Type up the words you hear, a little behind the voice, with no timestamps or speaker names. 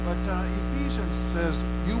Ephesians says,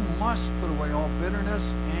 you must put away all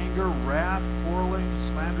bitterness, anger, wrath, quarreling,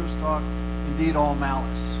 slanderous talk, indeed all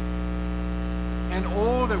malice. And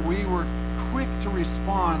oh, that we were quick to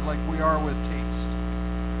respond like we are with taste.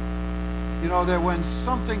 You know, that when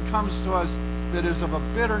something comes to us that is of a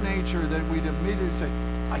bitter nature, that we'd immediately say,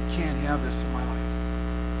 I can't have this in my life.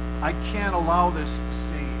 I can't allow this to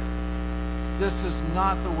stay here. This is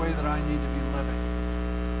not the way that I need to be living.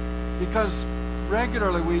 Because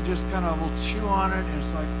regularly we just kind of will chew on it, and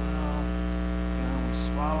it's like, well, you know, we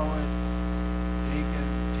swallow it,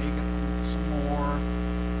 take it some more,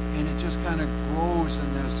 and it just kind of grows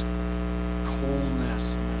in this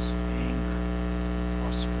coldness and this anger,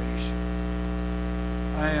 frustration.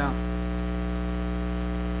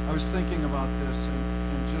 I was thinking about this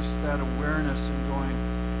and just that awareness and going,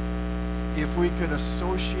 if we could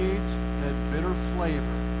associate that bitter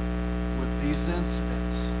flavor with these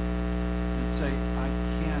incidents and say, I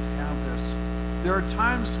can't have this. There are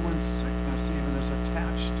times when sickness even is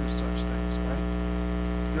attached to such things, right?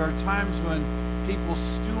 There are times when people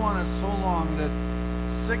stew on it so long that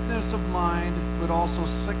sickness of mind, but also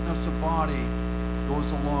sickness of body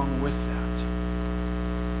goes along with that.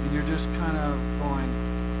 And you're just kind of going,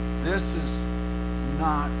 this is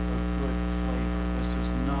not a good flavor. This is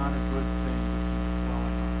not a good thing to keep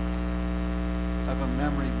dwelling on. I have a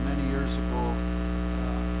memory many years ago,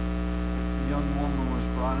 a young woman was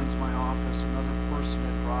brought into my office. Another person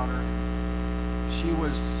had brought her. She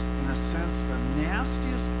was, in a sense, the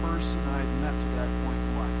nastiest person I had met to that point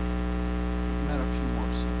in life. I've met a few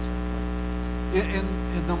more since then.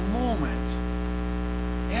 In the moment,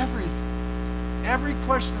 every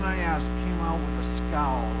question I asked came out with a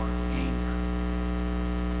scowl or anger.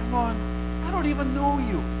 I'm going, I don't even know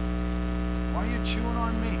you. Why are you chewing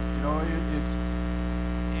on me? You know,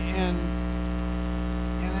 and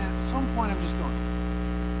at some point I'm just going,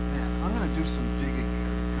 man, I'm going to do some digging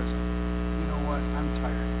here because, you know what, I'm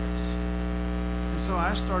tired of this. And so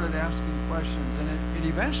I started asking questions, and it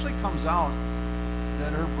eventually comes out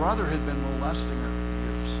that her brother had been molesting her for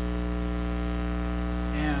years.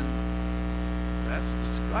 And that's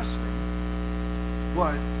disgusting.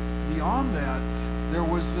 But beyond that, there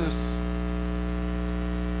was this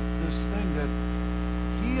thing that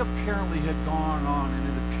he apparently had gone on, and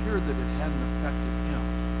it appeared that it hadn't affected him.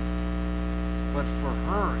 But for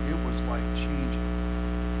her, it was life-changing.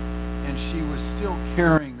 And she was still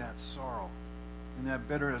carrying that sorrow and that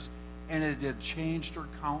bitterness. And it had changed her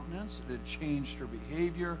countenance. It had changed her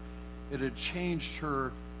behavior. It had changed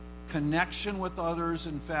her connection with others.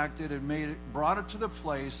 In fact, it had brought her to the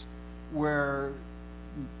place where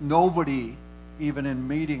nobody, even in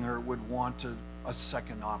meeting her, would want a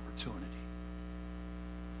second opportunity.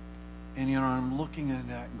 And, you know, I'm looking at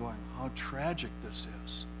that and going, how tragic this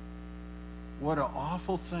is. What an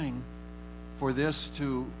awful thing for this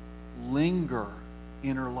to linger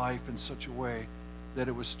in her life in such a way that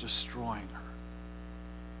it was destroying her.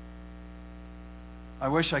 I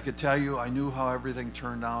wish I could tell you I knew how everything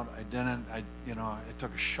turned out. I didn't. I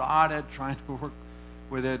took a shot at trying to work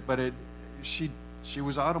with it, but she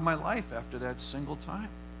was out of my life after that single time.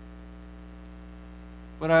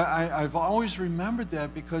 But I've always remembered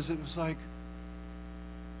that because it was like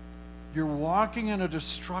you're walking in a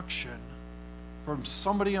destruction from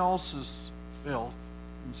somebody else's filth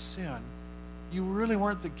and sin. You really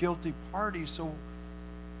weren't the guilty party, so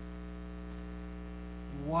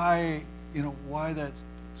why that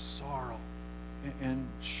sorrow? And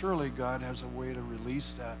surely God has a way to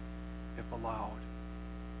release that if allowed.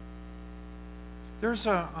 There's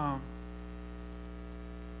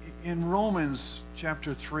in Romans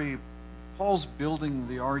chapter 3, Paul's building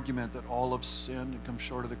the argument that all have sinned and come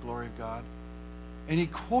short of the glory of God. And he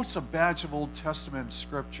quotes a batch of Old Testament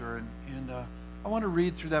scripture, and I want to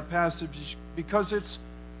read through that passage because it's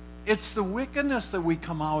the wickedness that we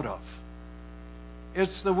come out of.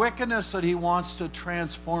 It's the wickedness that he wants to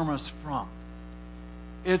transform us from.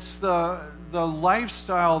 It's the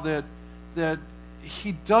lifestyle that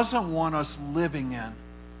he doesn't want us living in.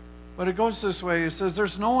 But it goes this way. It says,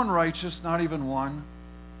 there's no one righteous, not even one.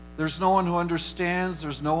 There's no one who understands.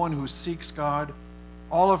 There's no one who seeks God.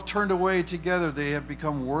 All have turned away together. They have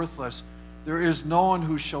become worthless. There is no one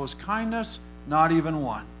who shows kindness, not even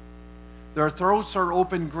one. Their throats are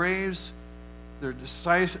open graves.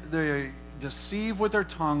 They deceive with their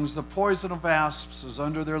tongues. The poison of asps is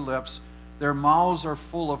under their lips. Their mouths are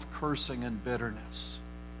full of cursing and bitterness.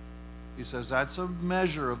 He says that's a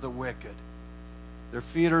measure of the wicked. Their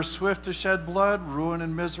feet are swift to shed blood. Ruin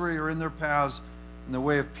and misery are in their paths. In the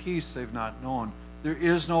way of peace they've not known. There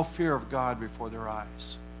is no fear of God before their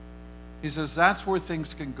eyes. He says that's where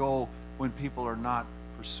things can go when people are not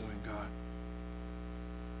pursuing God.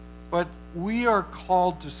 But we are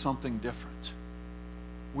called to something different.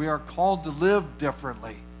 We are called to live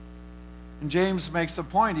differently. And James makes the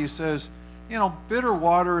point. He says, bitter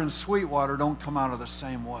water and sweet water don't come out of the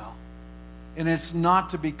same well. And it's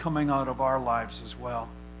not to be coming out of our lives as well.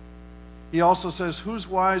 He also says, who's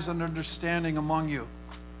wise and understanding among you?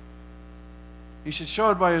 He should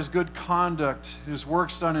show it by his good conduct, his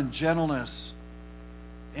works done in gentleness.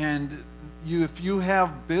 And if you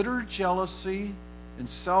have bitter jealousy and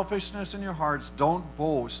selfishness in your hearts, don't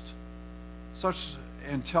boast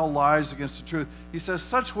and tell lies against the truth. He says,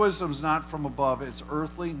 such wisdom's not from above. It's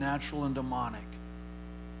earthly, natural, and demonic.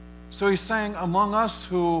 So he's saying, among us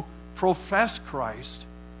who profess Christ,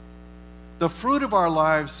 the fruit of our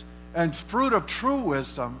lives and fruit of true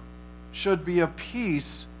wisdom should be a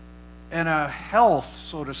peace and a health,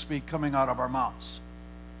 so to speak, coming out of our mouths.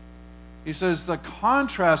 He says the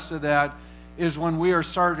contrast to that is when we are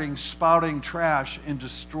starting spouting trash and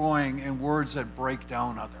destroying in words that break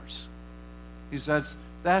down others. He says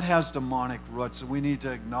that has demonic roots, and we need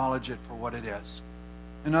to acknowledge it for what it is.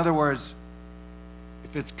 In other words,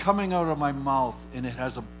 if it's coming out of my mouth and it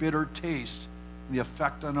has a bitter taste and the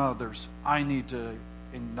effect on others, I need to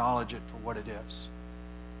acknowledge it for what it is.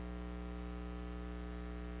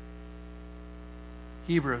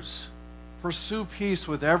 Hebrews, pursue peace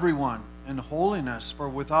with everyone and holiness, for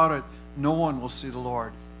without it no one will see the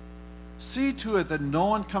Lord. See to it that no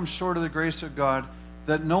one comes short of the grace of God,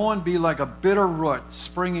 that no one be like a bitter root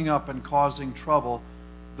springing up and causing trouble,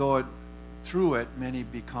 though through it many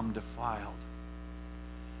become defiled.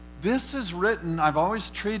 This is written, I've always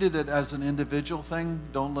treated it as an individual thing.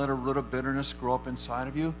 Don't let a root of bitterness grow up inside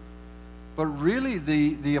of you. But really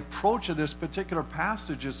the approach of this particular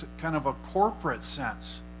passage is kind of a corporate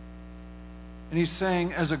sense. And he's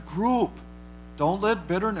saying, as a group, don't let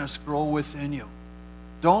bitterness grow within you.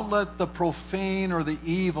 Don't let the profane or the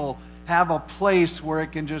evil have a place where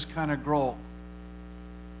it can just kind of grow.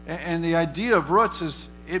 And the idea of roots is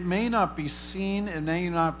it may not be seen, it may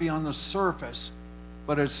not be on the surface,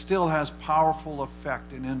 but it still has powerful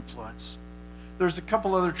effect and influence. There's a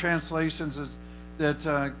couple other translations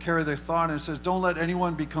that carry the thought, and it says, don't let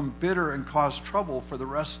anyone become bitter and cause trouble for the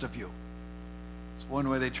rest of you. It's one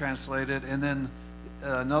way they translate it. And then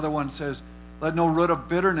another one says, let no root of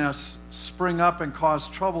bitterness spring up and cause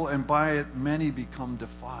trouble, and by it many become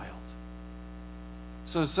defiled.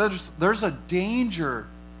 So it says there's a danger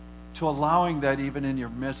to allowing that even in your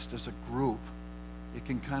midst as a group. It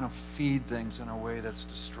can kind of feed things in a way that's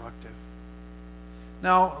destructive.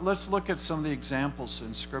 Now, let's look at some of the examples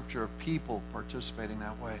in Scripture of people participating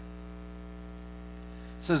that way.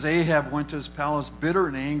 It says Ahab went to his palace bitter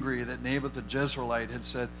and angry that Naboth the Jezreelite had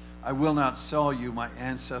said, I will not sell you my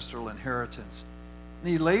ancestral inheritance. And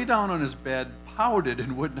he lay down on his bed, pouted,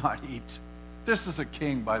 and would not eat. This is a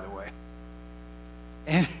king, by the way.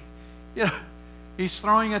 And, he's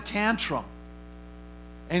throwing a tantrum.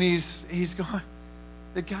 And he's going,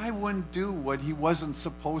 the guy wouldn't do what he wasn't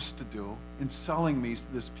supposed to do in selling me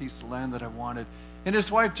this piece of land that I wanted. And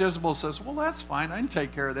his wife Jezebel says, well, that's fine. I can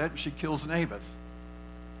take care of that. And she kills Naboth.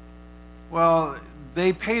 Well,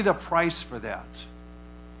 they pay the price for that.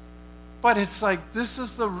 But it's like, this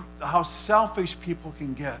is how selfish people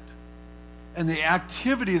can get. And the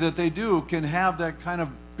activity that they do can have that kind of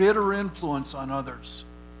bitter influence on others.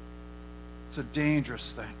 It's a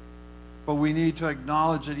dangerous thing. But we need to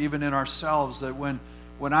acknowledge it even in ourselves, that when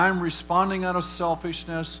I'm responding out of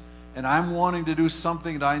selfishness and I'm wanting to do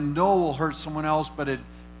something that I know will hurt someone else, but it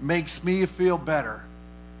makes me feel better,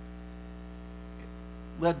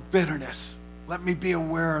 let me be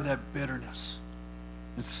aware of that bitterness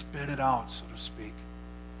and spit it out, so to speak.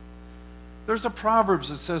 There's a Proverbs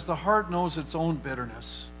that says, the heart knows its own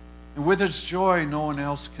bitterness, and with its joy no one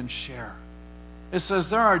else can share. It says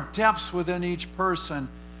there are depths within each person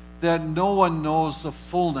that no one knows the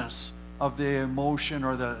fullness of the emotion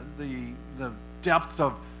or the depth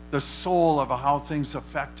of the soul of how things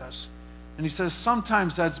affect us. And he says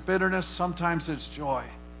sometimes that's bitterness, sometimes it's joy.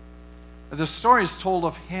 The story is told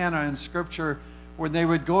of Hannah in Scripture when they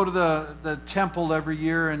would go to the temple every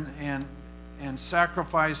year and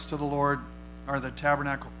sacrifice to the Lord, or the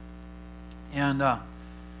tabernacle. And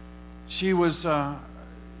she would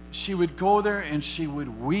go there and she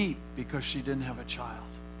would weep because she didn't have a child.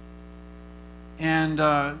 And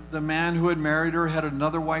the man who had married her had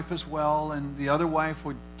another wife as well, and the other wife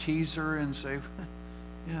would tease her and say,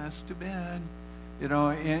 yeah, that's too bad.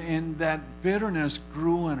 And that bitterness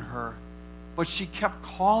grew in her. But she kept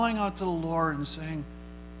calling out to the Lord and saying,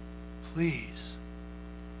 please.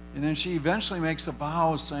 And then she eventually makes a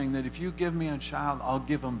vow saying that if you give me a child, I'll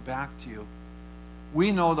give him back to you.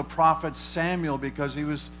 We know the prophet Samuel because he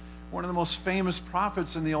was one of the most famous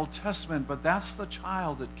prophets in the Old Testament, but that's the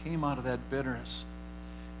child that came out of that bitterness.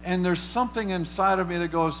 And there's something inside of me that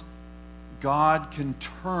goes, God can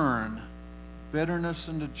turn bitterness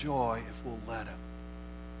into joy if we'll let him.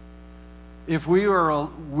 If we are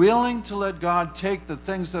willing to let God take the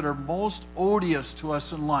things that are most odious to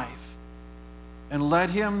us in life and let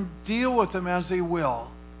him deal with them as he will,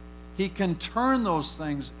 he can turn those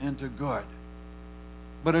things into good.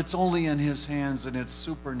 But it's only in his hands, and it's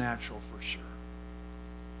supernatural for sure.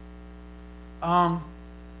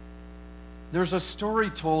 There's a story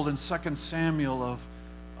told in 2 Samuel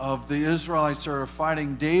of the Israelites that are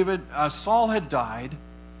fighting David. Saul had died,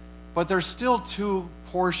 but there's still two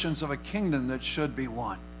portions of a kingdom that should be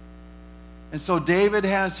won. And so David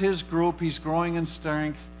has his group. He's growing in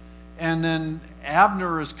strength. And then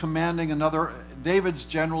Abner is commanding another. David's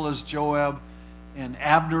general is Joab, and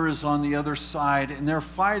Abner is on the other side. And they're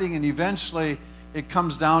fighting, and eventually it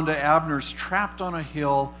comes down to Abner's trapped on a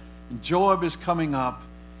hill, and Joab is coming up.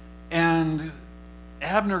 And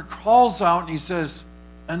Abner calls out and he says,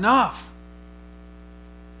 enough.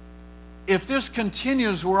 If this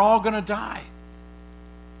continues, we're all going to die.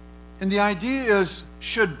 And the idea is,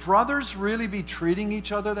 should brothers really be treating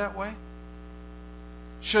each other that way?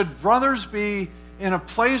 Should brothers be in a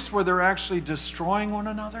place where they're actually destroying one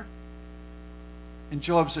another? And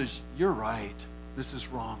Joab says, you're right. This is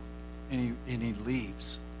wrong. And he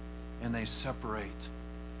leaves. And they separate.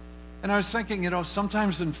 And I was thinking,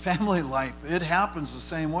 sometimes in family life, it happens the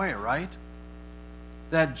same way, right?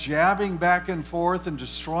 That jabbing back and forth and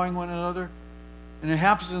destroying one another. And it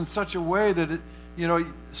happens in such a way that,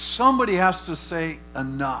 somebody has to say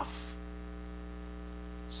enough.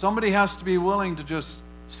 Somebody has to be willing to just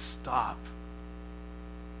stop.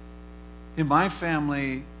 In my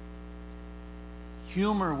family,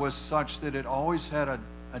 humor was such that it always had a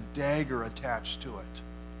dagger attached to it.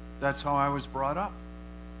 That's how I was brought up.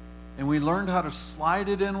 And we learned how to slide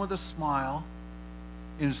it in with a smile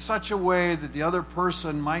in such a way that the other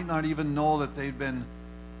person might not even know that they'd been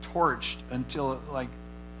torched until like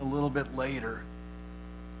a little bit later.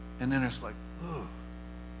 And then it's like, ooh.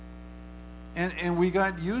 And we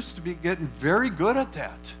got used to getting very good at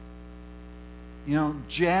that.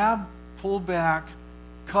 Jab, pull back,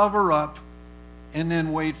 cover up, and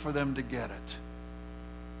then wait for them to get it.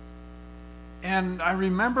 And I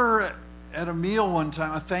remember at a meal one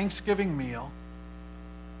time, a Thanksgiving meal,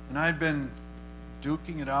 and I'd been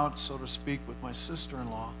duking it out, so to speak, with my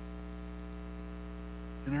sister-in-law.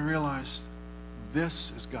 And I realized,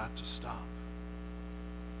 this has got to stop.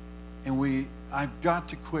 And I've got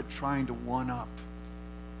to quit trying to one-up.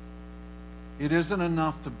 It isn't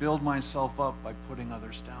enough to build myself up by putting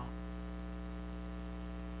others down.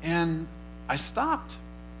 And I stopped.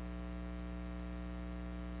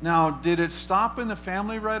 Now, did it stop in the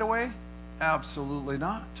family right away? Absolutely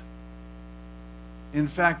not. In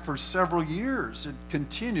fact, for several years it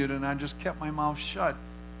continued, and I just kept my mouth shut,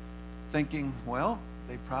 thinking, well,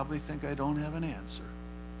 they probably think I don't have an answer.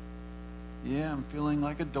 Yeah, I'm feeling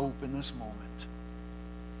like a dope in this moment.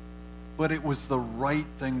 But it was the right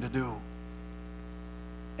thing to do.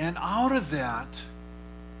 And out of that,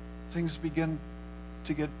 things begin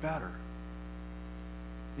to get better.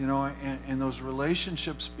 And those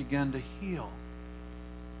relationships began to heal.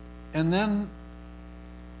 And then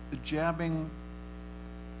the jabbing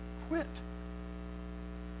quit.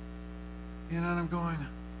 And I'm going,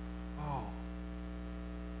 oh.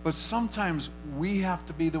 But sometimes we have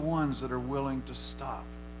to be the ones that are willing to stop.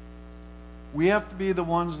 We have to be the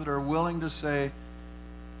ones that are willing to say,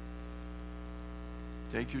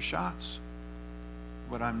 take your shots,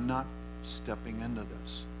 but I'm not stepping into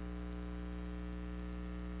this.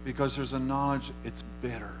 Because there's a knowledge it's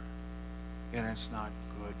bitter and it's not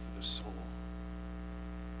good for the soul.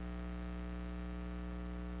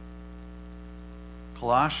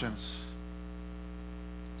 Colossians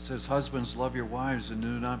says, husbands, love your wives and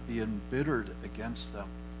do not be embittered against them.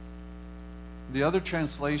 The other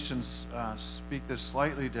translations speak this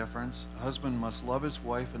slightly different. A husband must love his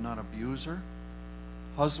wife and not abuse her.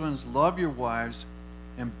 Husbands, love your wives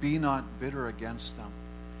and be not bitter against them.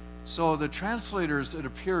 So the translators, it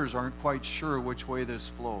appears, aren't quite sure which way this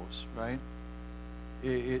flows, right?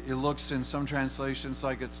 It looks in some translations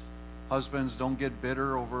like it's husbands, don't get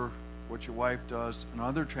bitter over what your wife does. And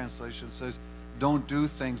other translations says, don't do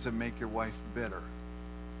things that make your wife bitter.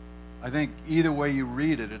 I think either way you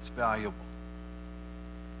read it, it's valuable.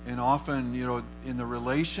 And often, in the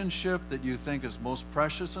relationship that you think is most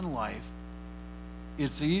precious in life,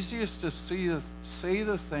 it's easiest to say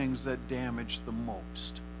the things that damage the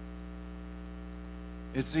most.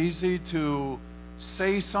 It's easy to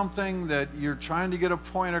say something that you're trying to get a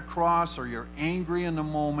point across, or you're angry in the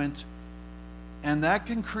moment, and that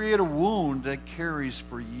can create a wound that carries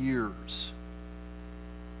for years,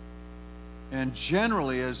 and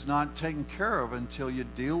generally is not taken care of until you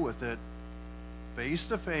deal with it face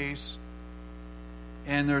to face,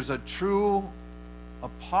 and there's a true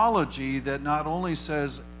apology that not only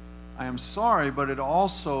says, I am sorry, but it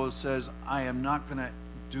also says, I am not going to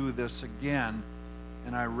do this again,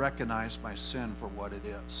 and I recognize my sin for what it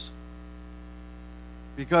is.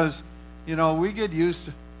 Because, we get used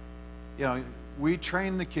to, we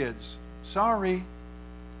train the kids, sorry,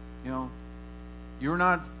 you're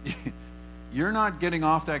not getting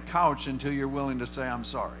off that couch until you're willing to say, I'm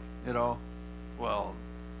sorry, well,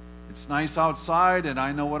 it's nice outside and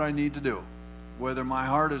I know what I need to do, whether my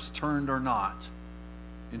heart is turned or not.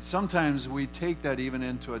 And sometimes we take that even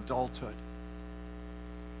into adulthood.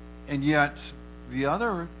 And yet, the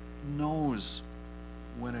other knows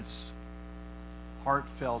when it's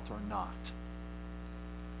heartfelt or not.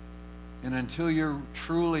 And until you're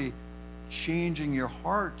truly changing your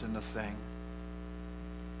heart in the thing,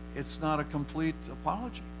 it's not a complete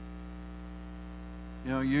apology.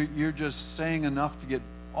 You're just saying enough to get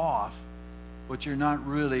off, but you're not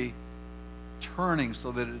really turning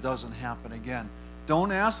so that it doesn't happen again.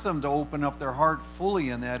 Don't ask them to open up their heart fully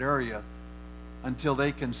in that area until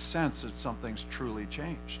they can sense that something's truly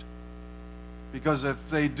changed. Because if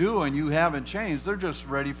they do and you haven't changed, they're just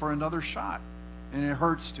ready for another shot, and it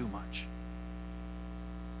hurts too much.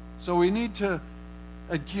 So we need to,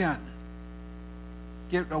 again,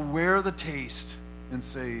 get aware of the taste and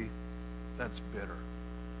say, that's bitter.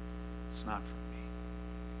 It's not for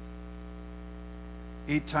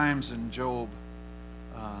me. 8 times in Job,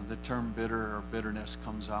 the term bitter or bitterness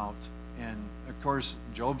comes out. And of course,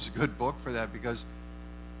 Job's a good book for that, because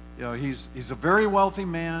he's a very wealthy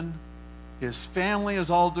man. His family is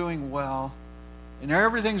all doing well, and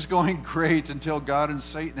everything's going great until God and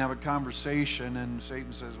Satan have a conversation, and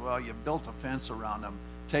Satan says, well, you built a fence around him.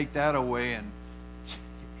 Take that away and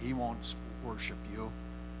he won't worship you.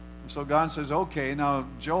 And so God says, okay. Now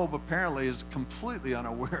Job apparently is completely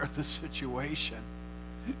unaware of the situation,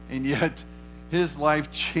 and yet his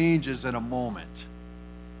life changes in a moment.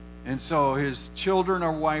 And so his children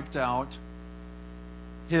are wiped out.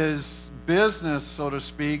 His business, so to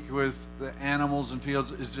speak, with the animals and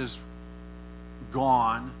fields is just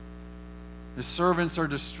gone. His servants are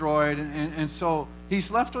destroyed. And so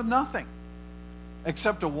he's left with nothing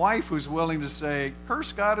except a wife who's willing to say,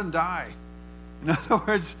 curse God and die. In other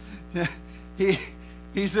words,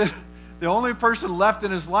 he's the only person left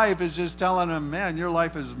in his life is just telling him, man, your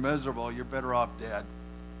life is miserable. You're better off dead.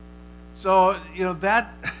 So,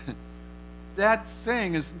 that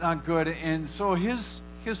thing is not good. And so his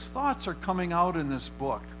thoughts are coming out in this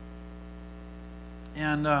book.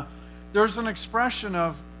 And there's an expression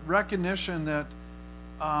of recognition that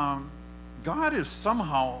God is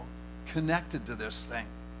somehow connected to this thing.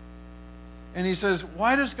 And he says,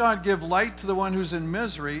 why does God give light to the one who's in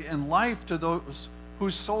misery and life to those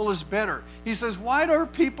whose soul is bitter? He says, why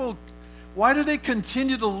do they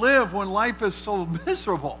continue to live when life is so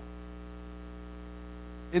miserable?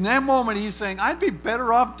 In that moment, he's saying, I'd be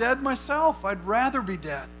better off dead myself. I'd rather be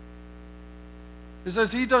dead. He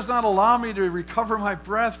says, he does not allow me to recover my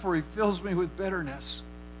breath, for he fills me with bitterness.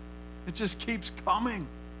 It just keeps coming.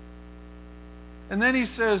 And then he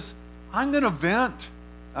says, I'm going to vent.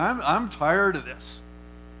 I'm tired of this.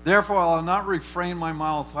 Therefore, I'll not refrain my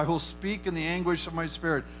mouth. I will speak in the anguish of my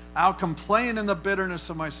spirit. I'll complain in the bitterness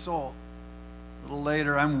of my soul. A little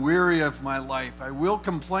later, I'm weary of my life. I will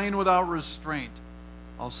complain without restraint.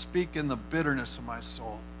 I'll speak in the bitterness of my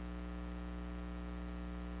soul.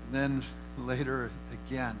 And then later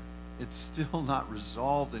again, it's still not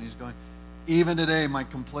resolved, and he's going, even today my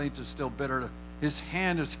complaint is still bitter. His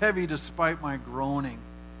hand is heavy despite my groaning.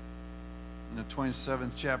 In the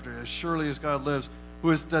 27th chapter, as surely as God lives, who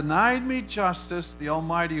has denied me justice, the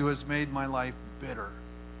Almighty who has made my life bitter.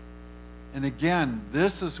 And again,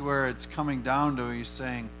 this is where it's coming down to. He's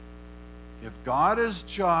saying, if God is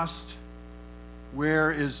just,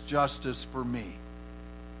 where is justice for me?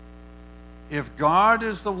 If God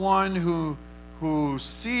is the one who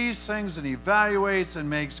sees things and evaluates and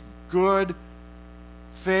makes good,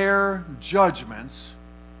 fair judgments,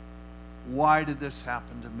 why did this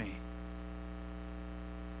happen to me?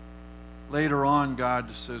 Later on,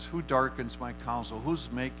 God says, who darkens my counsel? Who's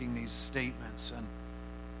making these statements?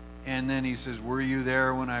 And then he says, were you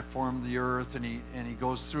there when I formed the earth? And he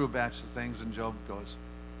goes through a batch of things, and Job goes,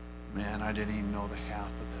 man, I didn't even know the half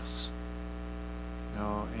of this.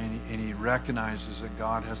 And he recognizes that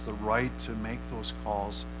God has the right to make those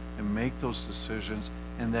calls and make those decisions,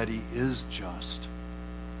 and that he is just.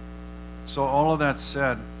 So all of that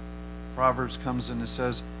said, Proverbs comes in and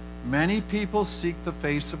says, many people seek the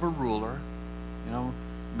face of a ruler.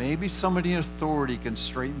 Maybe somebody in authority can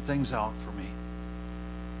straighten things out for me.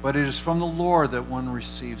 But it is from the Lord that one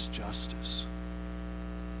receives justice.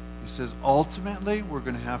 He says, ultimately, we're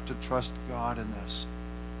going to have to trust God in this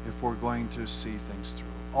if we're going to see things through.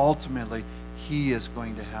 Ultimately, he is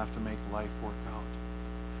going to have to make life work out.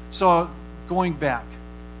 So, going back,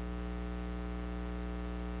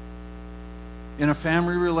 in a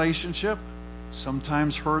family relationship,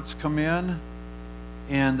 sometimes hurts come in,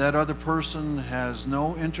 and that other person has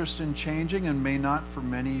no interest in changing and may not for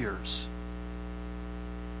many years.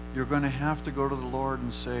 You're going to have to go to the Lord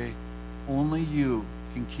and say, only you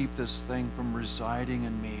can keep this thing from residing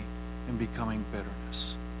in me and becoming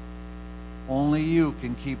bitterness. Only you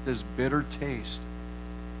can keep this bitter taste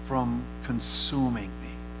from consuming me.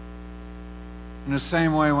 In the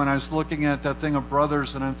same way, when I was looking at that thing of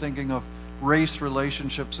brothers and I'm thinking of race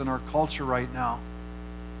relationships in our culture right now,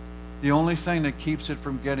 the only thing that keeps it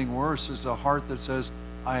from getting worse is a heart that says,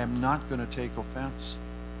 I am not going to take offense.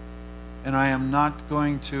 And I am not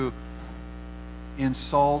going to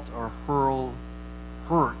insult or hurl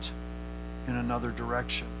hurt in another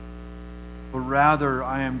direction. But rather,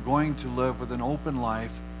 I am going to live with an open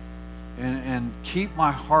life and keep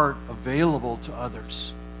my heart available to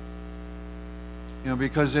others.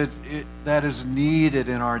 Because that is needed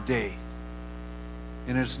in our day.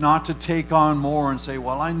 And it's not to take on more and say,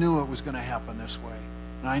 well, I knew it was going to happen this way.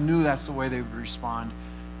 And I knew that's the way they would respond.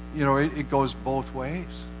 It goes both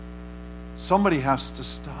ways. Somebody has to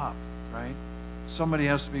stop, right? Somebody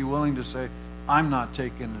has to be willing to say, I'm not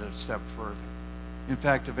taking it a step further. In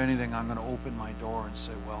fact, if anything, I'm going to open my door and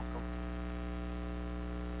say, welcome.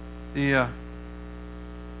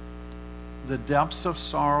 The depths of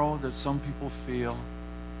sorrow that some people feel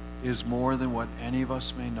is more than what any of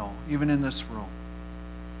us may know, even in this room.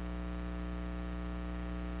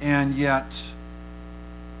 And yet,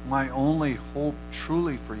 my only hope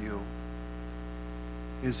truly for you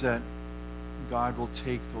is that God will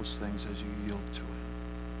take those things as you yield to it.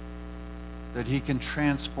 That he can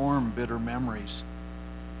transform bitter memories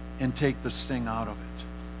and take the sting out of it.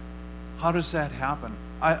 How does that happen?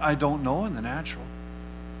 I don't know in the natural,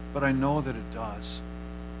 but I know that it does.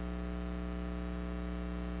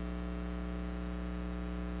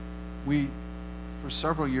 We, for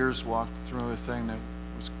several years, walked through a thing that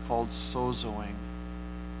was called sozoing.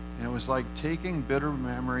 And it was like taking bitter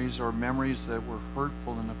memories or memories that were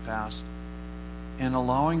hurtful in the past and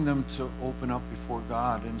allowing them to open up before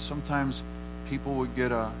God. And sometimes people would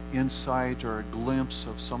get an insight or a glimpse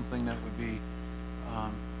of something that would be,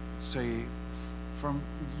 say, from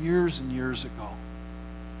years and years ago.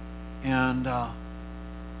 And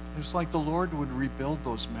it was like the Lord would rebuild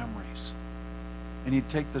those memories. And he'd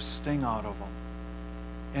take the sting out of them.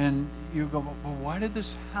 And you go, well, why did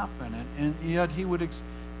this happen? And yet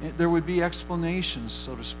there would be explanations,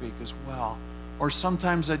 so to speak, as well. Or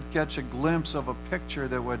sometimes I'd catch a glimpse of a picture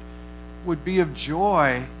that would be of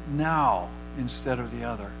joy now instead of the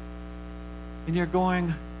other. And you're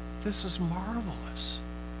going, this is marvelous.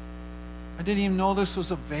 I didn't even know this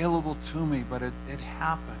was available to me, but it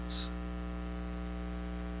happens.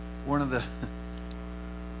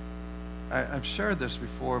 I've shared this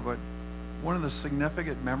before, but one of the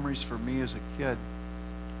significant memories for me as a kid,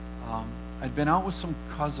 I'd been out with some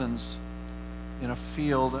cousins in a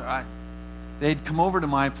field. They'd come over to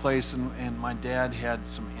my place, and my dad had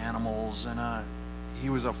some animals, and he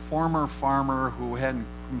was a former farmer who hadn't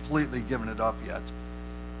completely given it up yet.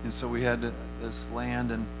 And so we had this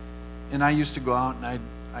land, and I used to go out and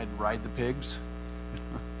I'd ride the pigs.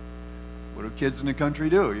 What do kids in the country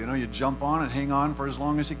do? You jump on and hang on for as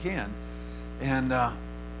long as you can. And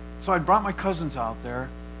so I brought my cousins out there,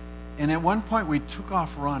 and at one point we took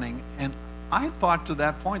off running, and I thought to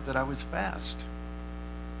that point that I was fast.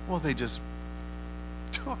 Well, they just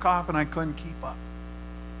took off and I couldn't keep up.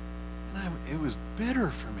 And it was bitter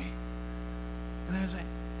for me. And I was like,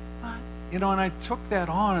 what? And I took that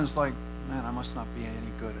on and was like, man, I must not be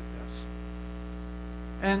any good at this.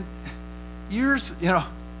 And years,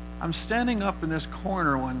 I'm standing up in this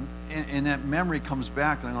corner and that memory comes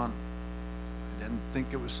back, and I'm going, I didn't think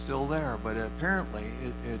it was still there, but apparently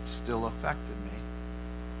it still affected me.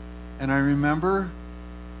 And I remember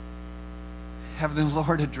having the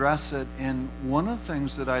Lord address it, and one of the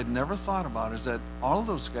things that I'd never thought about is that all of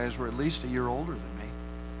those guys were at least a year older than me.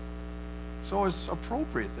 So it's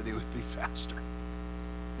appropriate that he would be faster.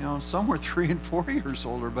 Some were 3 and 4 years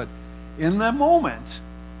older, but in that moment,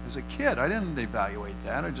 as a kid, I didn't evaluate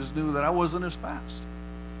that. I just knew that I wasn't as fast.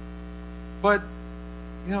 But,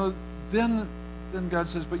 then God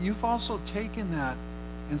says, but you've also taken that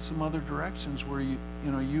in some other directions where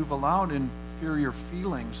you've allowed inferior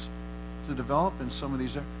feelings to develop in some of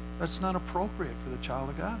these. That's not appropriate for the child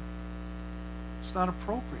of God. It's not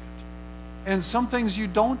appropriate. And some things you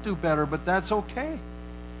don't do better, but that's okay.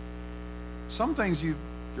 Some things you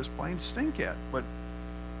just plain stink at, but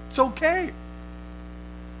it's okay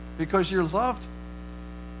because you're loved.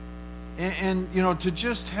 And to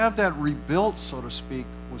just have that rebuilt, so to speak,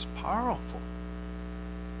 was powerful.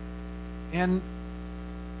 And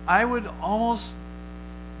I would almost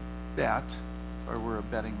bet, if I were a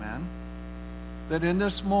betting man, that in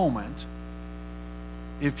this moment,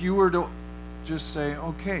 if you were to just say,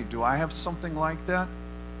 okay, do I have something like that?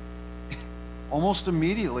 Almost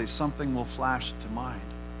immediately something will flash to mind.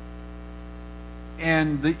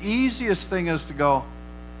 And the easiest thing is to go,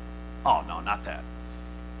 oh, no, not that.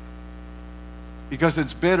 Because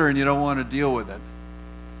it's bitter and you don't want to deal with it.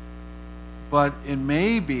 But it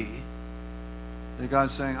may be that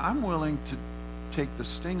God's saying, I'm willing to take the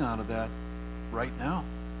sting out of that right now.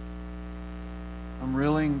 I'm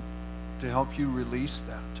willing to help you release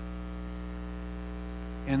that.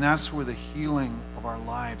 And that's where the healing of our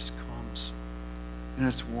lives comes. And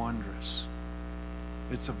it's wondrous.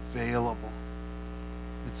 It's available.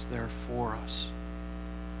 It's there for us.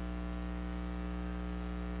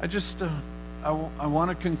 I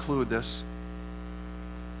want to conclude this.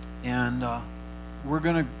 And we're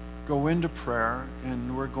going to go into prayer,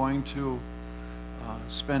 and we're going to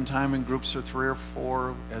spend time in groups of 3 or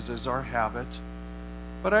 4, as is our habit.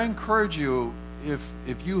 But I encourage you,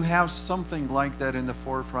 if you have something like that in the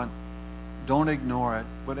forefront, don't ignore it,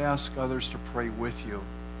 but ask others to pray with you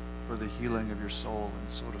for the healing of your soul, and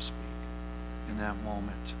so to speak, in that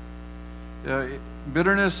moment.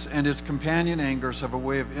 Bitterness and its companion angers have a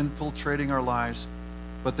way of infiltrating our lives,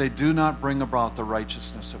 but they do not bring about the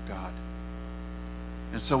righteousness of God.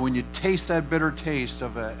 And so when you taste that bitter taste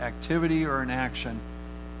of an activity or an action,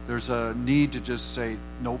 there's a need to just say,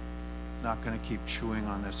 nope, not going to keep chewing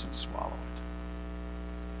on this, and swallow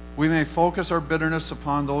it. We may focus our bitterness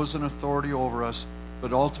upon those in authority over us,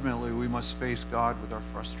 but ultimately we must face God with our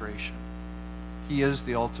frustration. He is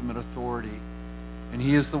the ultimate authority, and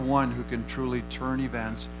He is the one who can truly turn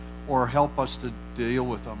events or help us to deal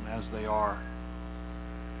with them as they are.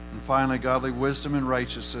 And finally, godly wisdom and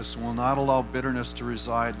righteousness will not allow bitterness to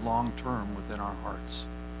reside long-term within our hearts.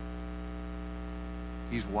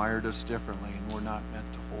 He's wired us differently, and we're not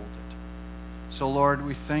meant to hold it. So, Lord,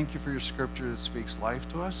 we thank you for your scripture that speaks life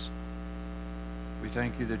to us. We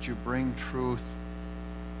thank you that you bring truth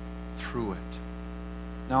through it.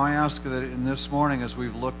 Now I ask that in this morning, as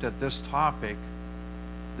we've looked at this topic,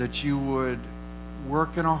 that you would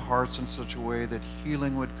work in our hearts in such a way that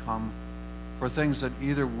healing would come for things that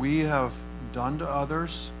either we have done to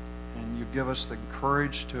others, and you give us the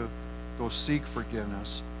courage to go seek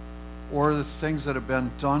forgiveness, or the things that have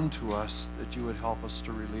been done to us, that you would help us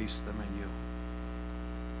to release them in you.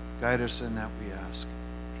 Guide us in that, we ask.